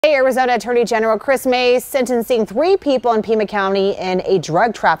Arizona Attorney General Kris Mayes sentencing 3 people in Pima County in a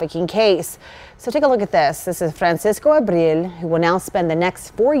drug trafficking case. So take a look at this. This is Francisco Abril, who will now spend the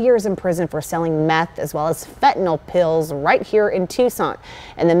next 4 years in prison for selling meth as well as fentanyl pills right here in Tucson.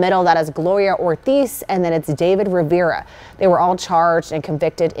 In the middle, that is Gloria Ortiz, and then it's David Rivera. They were all charged and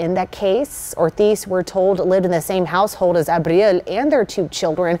convicted in that case. Ortiz, we're told, lived in the same household as Abril and their 2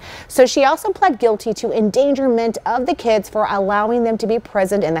 children. So she also pled guilty to endangerment of the kids for allowing them to be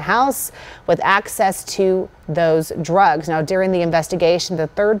present in the house with access to those drugs. Now, during the investigation, the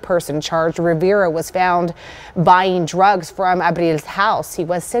 3rd person charged, Rivera, was found buying drugs from Abril's house. He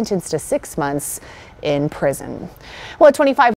was sentenced to 6 months in prison. Well, at 25